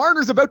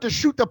 Marner's about to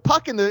shoot the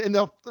puck in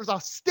the there's a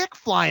stick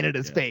flying at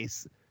his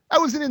face. That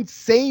was an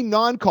insane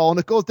non-call, and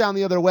it goes down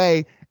the other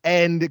way,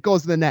 and it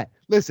goes to the net.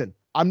 Listen,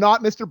 I'm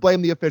not Mr.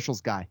 Blame the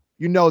Officials guy.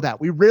 You know that.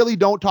 We really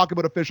don't talk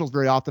about officials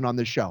very often on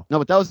this show. No,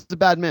 but that was a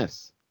bad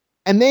miss.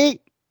 And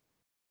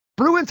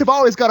Bruins have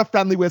always got a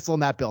friendly whistle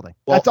in that building.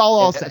 Well, that's all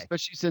I'll say.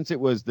 Especially since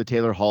it was the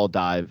Taylor Hall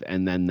dive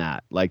and then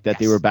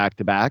they were back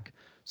to back.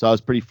 So I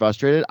was pretty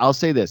frustrated. I'll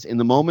say this. In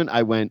the moment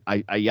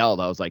I yelled.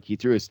 I was like, he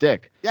threw his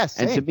stick. Yes.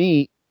 And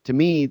to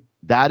me,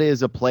 that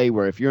is a play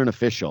where if you're an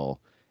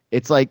official,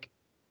 it's like,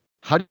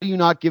 how do you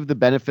not give the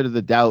benefit of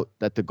the doubt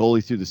that the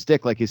goalie threw the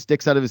stick? Like his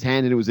stick's out of his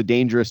hand and it was a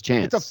dangerous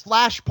chance. It's a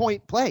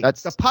flashpoint play.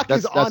 The puck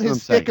is on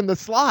his stick in the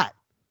slot.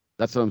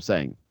 That's what I'm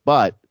saying.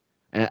 But,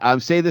 and I'm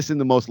saying this in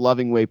the most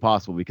loving way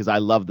possible because I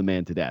love the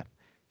man to death.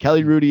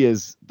 Kelly Rudy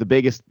is the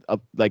biggest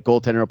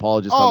goaltender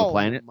apologist on the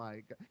planet. Oh my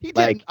God. He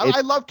didn't.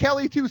 I love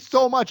Kelly too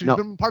so much. He's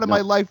been part of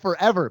my life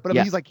forever. But I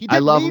mean, he's like, he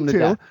didn't mean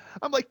to.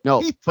 I'm like,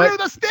 no, he threw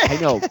the stick. I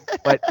know.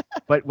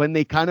 But when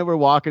they kind of were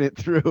walking it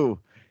through,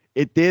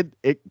 it did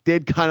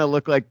kind of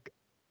look like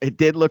a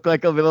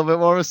little bit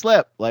more of a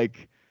slip.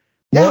 Like,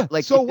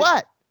 so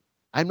what?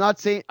 I'm not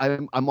saying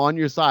I'm on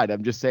your side.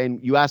 I'm just saying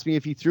you asked me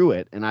if he threw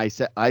it, and I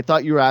said I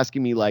thought you were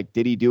asking me like,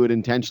 did he do it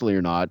intentionally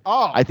or not?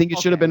 I think it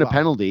should have been a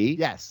penalty.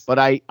 Yes, but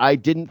I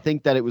didn't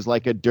think that it was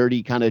like a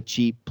dirty kind of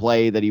cheap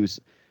play that he was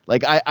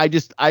like.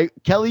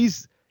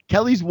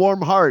 Kelly's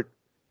warm heart,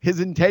 his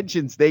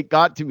intentions, they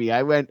got to me.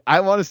 I want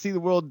to see the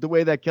world the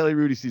way that Kelly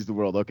Rudy sees the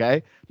world.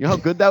 Okay, you know how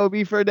good that would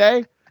be for a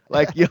day.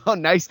 Like, you know how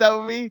nice that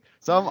would be?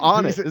 So I'm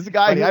on it. This is a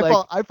guy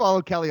who I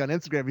follow Kelly on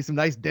Instagram. He's some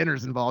nice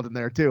dinners involved in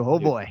there too. Oh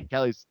boy.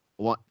 Kelly's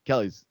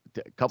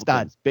a couple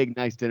things. Big,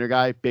 nice dinner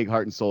guy, big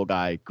heart and soul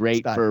guy,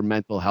 great for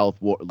mental health,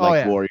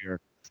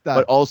 warrior.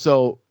 But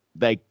also,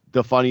 like,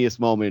 the funniest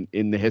moment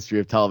in the history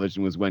of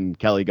television was when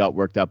Kelly got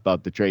worked up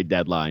about the trade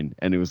deadline.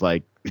 And it was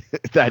like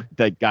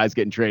that guys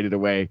getting traded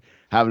away,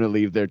 having to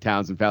leave their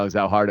towns and families,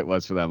 how hard it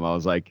was for them. I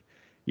was like,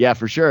 yeah,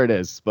 for sure it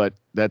is. But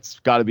that's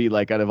got to be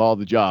like out of all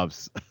the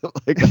jobs,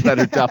 like that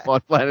are tough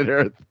on planet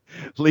Earth,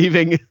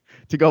 leaving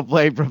to go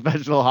play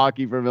professional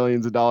hockey for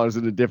millions of dollars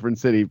in a different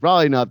city.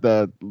 Probably not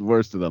the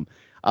worst of them.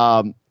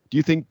 Do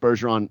you think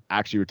Bergeron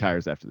actually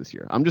retires after this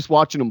year? I'm just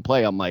watching him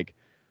play. I'm like,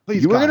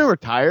 please, you were going to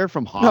retire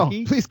from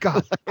hockey? No, please,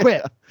 God,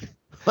 quit.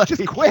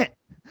 Just quit.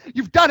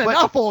 You've done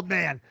enough, old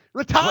man.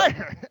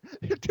 Retire.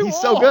 You're too old.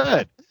 He's so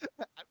good.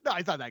 No,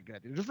 he's not that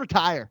good. Dude. Just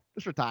retire.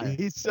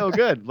 He's so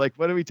good. Like,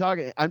 what are we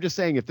talking? I'm just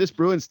saying, if this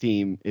Bruins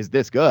team is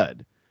this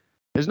good,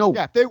 there's no.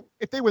 Yeah,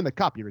 if they win the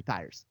cup, he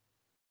retires.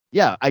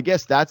 Yeah, I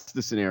guess that's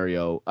the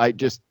scenario.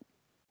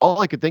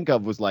 All I could think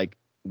of was like,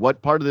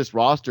 what part of this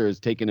roster is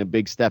taking a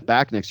big step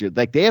back next year?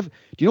 Like, do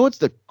you know what's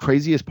the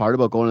craziest part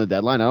about going to the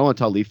deadline? I don't want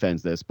to tell Leaf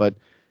fans this, but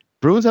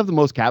Bruins have the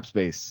most cap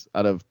space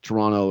out of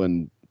Toronto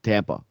and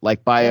Tampa,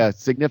 like by a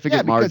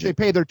significant margin. Because they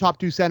pay their top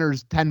two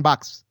centers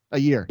 $10 a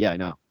year. Yeah, I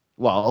know.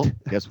 Well,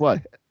 guess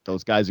what?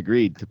 Those guys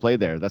agreed to play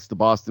there. That's the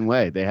Boston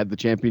way. They had the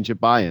championship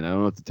buy-in. I don't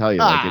know what to tell you.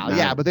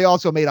 But they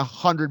also made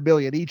 $100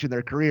 million each in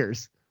their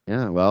careers.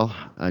 Yeah, well,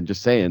 I'm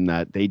just saying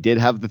that they did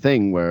have the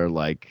thing where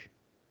like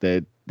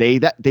they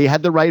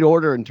had the right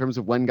order in terms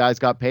of when guys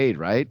got paid,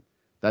 right?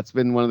 That's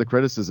been one of the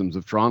criticisms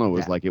of Toronto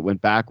was like it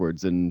went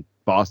backwards and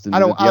Boston.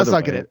 Let's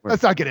not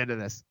get into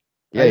this.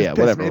 Yeah,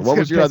 whatever. What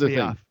was your other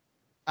thing?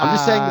 I'm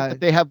just saying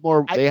that they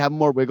have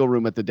more wiggle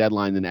room at the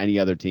deadline than any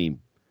other team.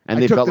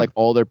 And they felt like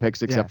all their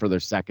picks except for their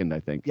second, I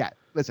think. Yeah,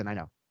 listen, I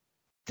know.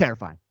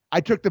 Terrifying.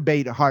 I took the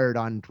bait hard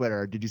on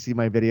Twitter. Did you see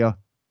my video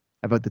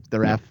about the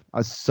ref? I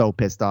was so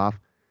pissed off.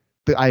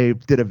 I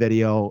did a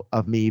video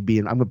of me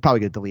I'm probably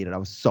going to delete it. I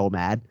was so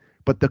mad.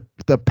 But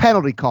the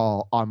penalty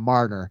call on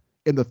Marner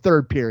in the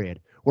third period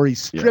where he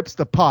strips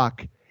the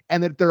puck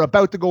and that they're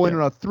about to go in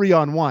on a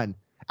 3-on-1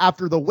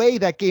 after the way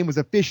that game was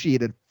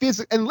officiated.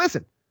 And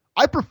listen,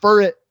 I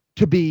prefer it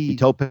to be... He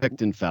toe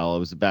picked and fell. It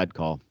was a bad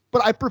call.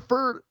 But I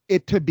prefer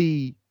it to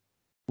be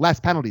less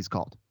penalties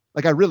called.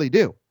 Like, I really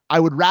do. I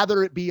would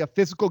rather it be a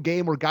physical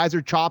game where guys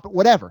are chopping,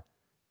 whatever.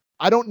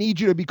 I don't need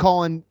you to be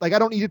calling, like, I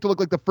don't need it to look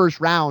like the first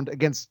round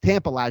against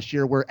Tampa last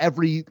year where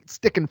every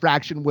stick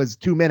infraction was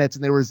 2 minutes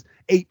and there was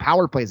 8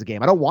 power plays a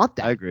game. I don't want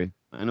that. I agree.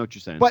 I know what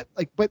you're saying. But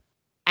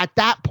at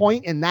that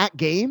point in that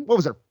game, what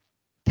was there,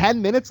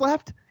 10 minutes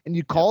left? And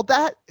you called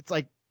that? It's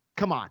like,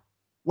 come on.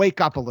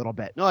 Wake up a little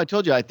bit. No, I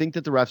told you. I think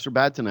that the refs are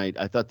bad tonight.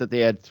 I thought that they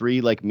had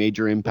 3 like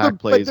major impact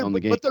plays on the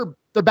game. But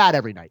they're bad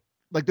every night.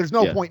 Like, there's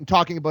no point in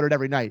talking about it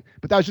every night.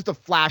 But that was just a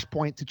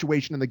flashpoint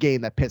situation in the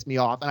game that pissed me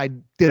off, and I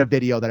did a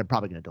video that I'm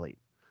probably going to delete.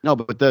 No,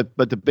 but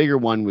the bigger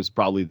one was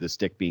probably the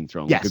stick being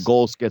thrown. Yes. Like a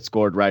goal gets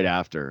scored right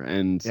after,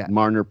 and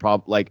Marner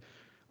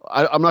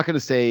I'm not going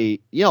to say,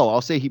 I'll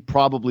say he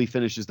probably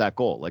finishes that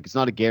goal. Like, it's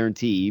not a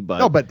guarantee, but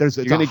no, but it's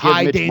a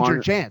high danger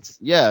chance.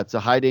 Yeah, it's a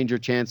high danger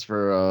chance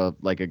for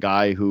like a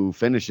guy who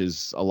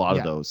finishes a lot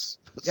of those.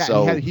 Yeah,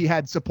 so he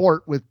had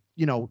support with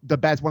one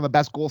of the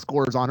best goal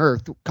scorers on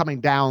earth coming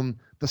down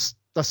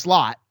the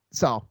slot.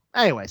 So,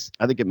 anyways,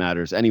 I think it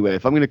matters. Anyway,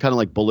 if I'm going to kind of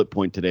like bullet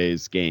point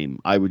today's game,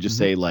 I would just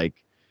say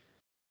like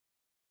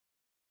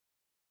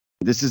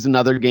this is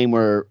another game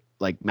where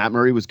like Matt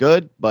Murray was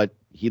good, but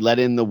he let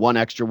in the one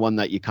extra one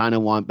that you kind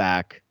of want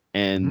back,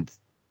 and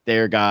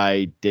their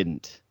guy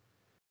didn't.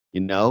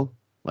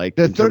 Like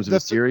in terms of the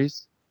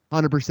series,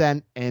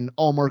 100%. And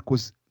Allmark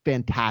was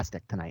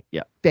fantastic tonight.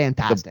 Yeah,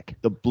 fantastic.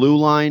 The blue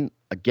line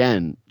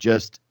again,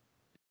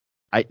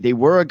 they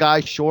were a guy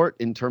short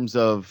in terms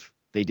of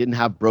they didn't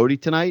have Brody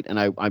tonight, and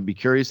I'd be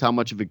curious how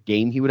much of a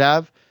game he would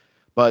have,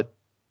 but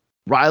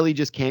Riley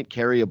just can't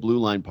carry a blue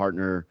line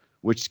partner,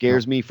 which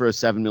scares me for a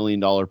 $7 million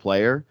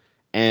player,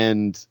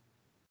 and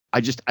I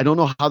don't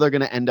know how they're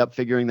going to end up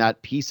figuring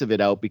that piece of it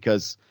out,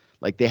 because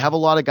like they have a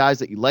lot of guys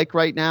that you like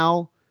right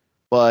now,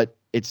 but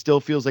it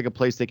still feels like a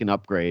place they can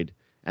upgrade.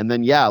 And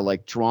then,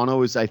 like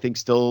Toronto is, I think,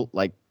 still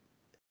like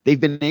they've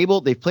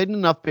played in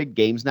enough big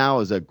games now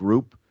as a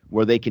group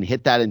where they can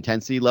hit that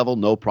intensity level.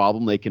 No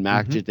problem. They can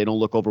match it. They don't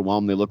look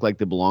overwhelmed. They look like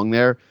they belong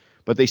there,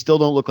 but they still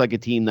don't look like a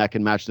team that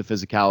can match the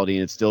physicality.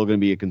 And it's still going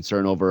to be a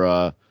concern over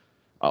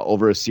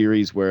a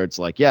series where it's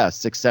like,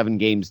 6-7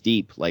 games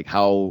deep. Like,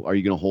 how are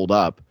you going to hold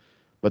up?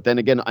 But then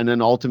again, and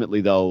then ultimately,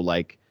 though,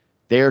 like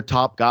their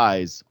top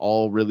guys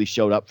all really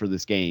showed up for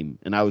this game,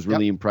 and I was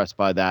really impressed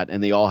by that.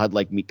 And they all had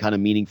like kind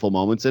of meaningful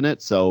moments in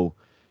it. So,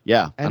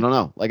 I don't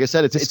know. Like I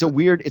said, it's a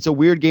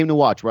weird game to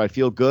watch where I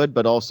feel good,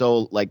 but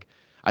also like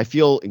I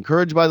feel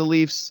encouraged by the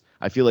Leafs.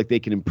 I feel like they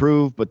can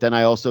improve, but then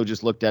I also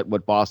just looked at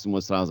what Boston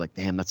was, and I was like,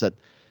 damn, that's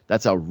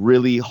a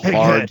really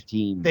hard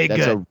team.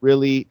 That's a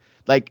really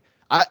like.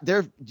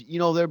 There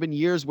have been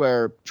years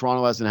where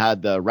Toronto hasn't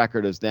had the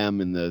record as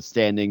them in the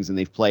standings, and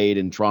they've played,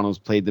 and Toronto's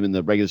played them in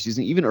the regular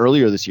season. Even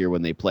earlier this year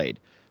when they played,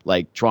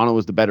 like Toronto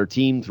was the better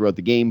team throughout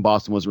the game.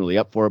 Boston wasn't really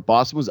up for it.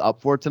 Boston was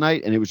up for it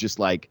tonight, and it was just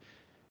like,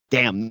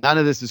 damn, none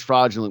of this is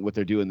fraudulent what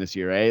they're doing this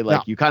year, eh?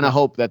 Like you kind of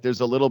hope that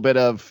there's a little bit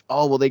of,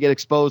 they get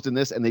exposed in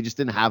this, and they just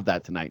didn't have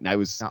that tonight, and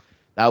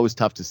that was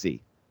tough to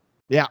see.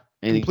 Yeah,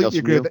 anything else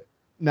from you?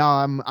 No,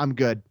 I'm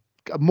good.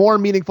 More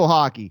meaningful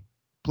hockey.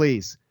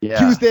 Please. Yeah.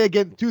 Tuesday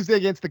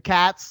against the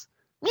Cats.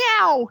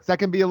 Meow. Is that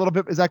going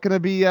to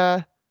be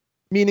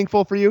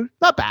meaningful for you?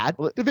 Not bad.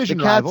 Well, division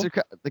rival.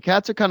 The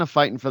Cats are kind of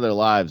fighting for their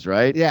lives,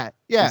 right? Yeah.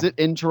 Yeah. Is it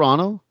in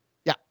Toronto?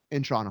 Yeah,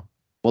 in Toronto.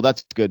 Well,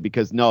 that's good,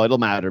 because it'll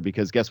matter,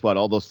 because guess what?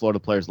 All those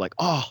Florida players are like,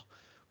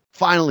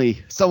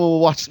 finally someone will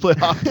watch us play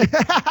hockey.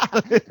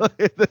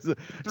 This is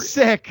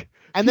sick.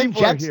 And then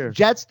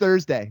Jets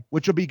Thursday,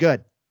 which will be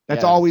good.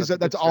 That's always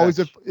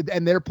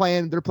and they're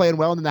playing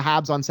well, and then the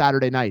Habs on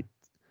Saturday night.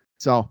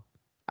 So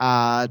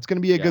it's going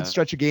to be a good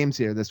stretch of games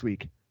here this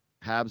week.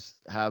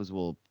 Habs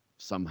will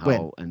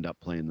somehow end up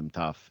playing them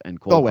tough, and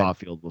Cole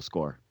Caulfield will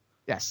score.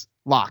 Yes,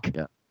 lock.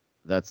 Yeah,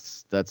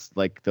 that's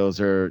like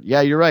those are.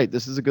 Yeah, you're right.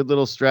 This is a good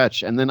little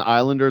stretch, and then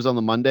Islanders on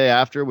the Monday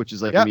after, which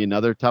is like going to be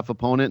another tough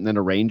opponent, and then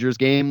a Rangers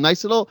game.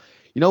 Nice little,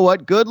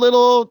 good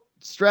little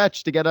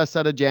stretch to get us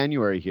out of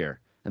January here,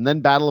 and then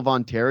Battle of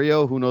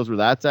Ontario. Who knows where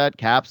that's at?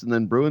 Caps, and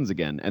then Bruins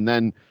again, and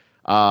then.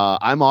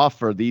 I'm off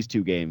for these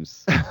two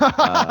games.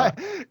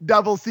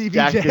 Double CBJ.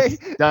 Jackets,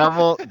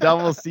 double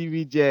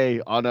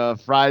CBJ on a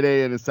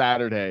Friday and a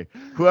Saturday.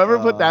 Whoever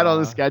put that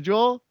on the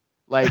schedule,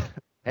 like,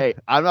 hey,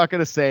 I'm not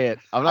gonna say it.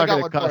 I'm not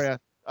gonna cuss.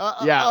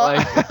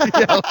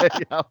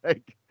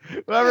 Like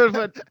whoever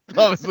put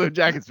Columbus Blue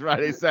Jackets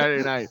Friday,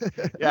 Saturday night.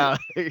 Yeah,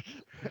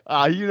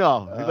 you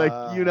know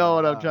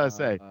what I'm trying to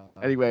say.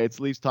 Anyway, it's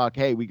Leafs Talk.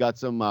 Hey, we got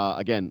some.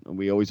 Again,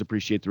 we always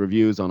appreciate the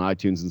reviews on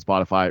iTunes and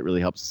Spotify. It really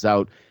helps us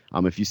out.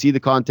 If you see the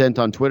content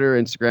on Twitter,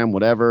 Instagram,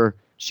 whatever,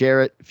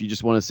 share it. If you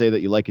just want to say that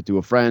you like it to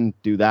a friend,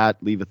 do that.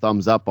 Leave a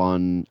thumbs up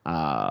on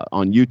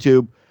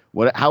YouTube.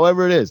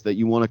 However it is that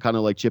you want to kind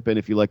of like chip in,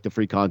 if you like the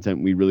free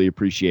content, we really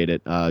appreciate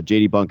it.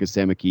 JD Bunkus,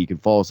 Sam McKee. You can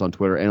follow us on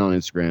Twitter and on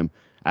Instagram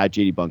at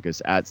JD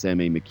Bunkus, at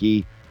Sam A.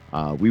 McKee.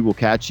 We will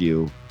catch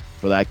you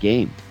for that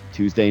game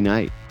Tuesday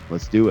night.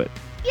 Let's do it.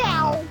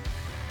 Yow.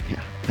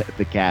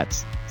 The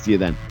Cats. See you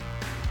then.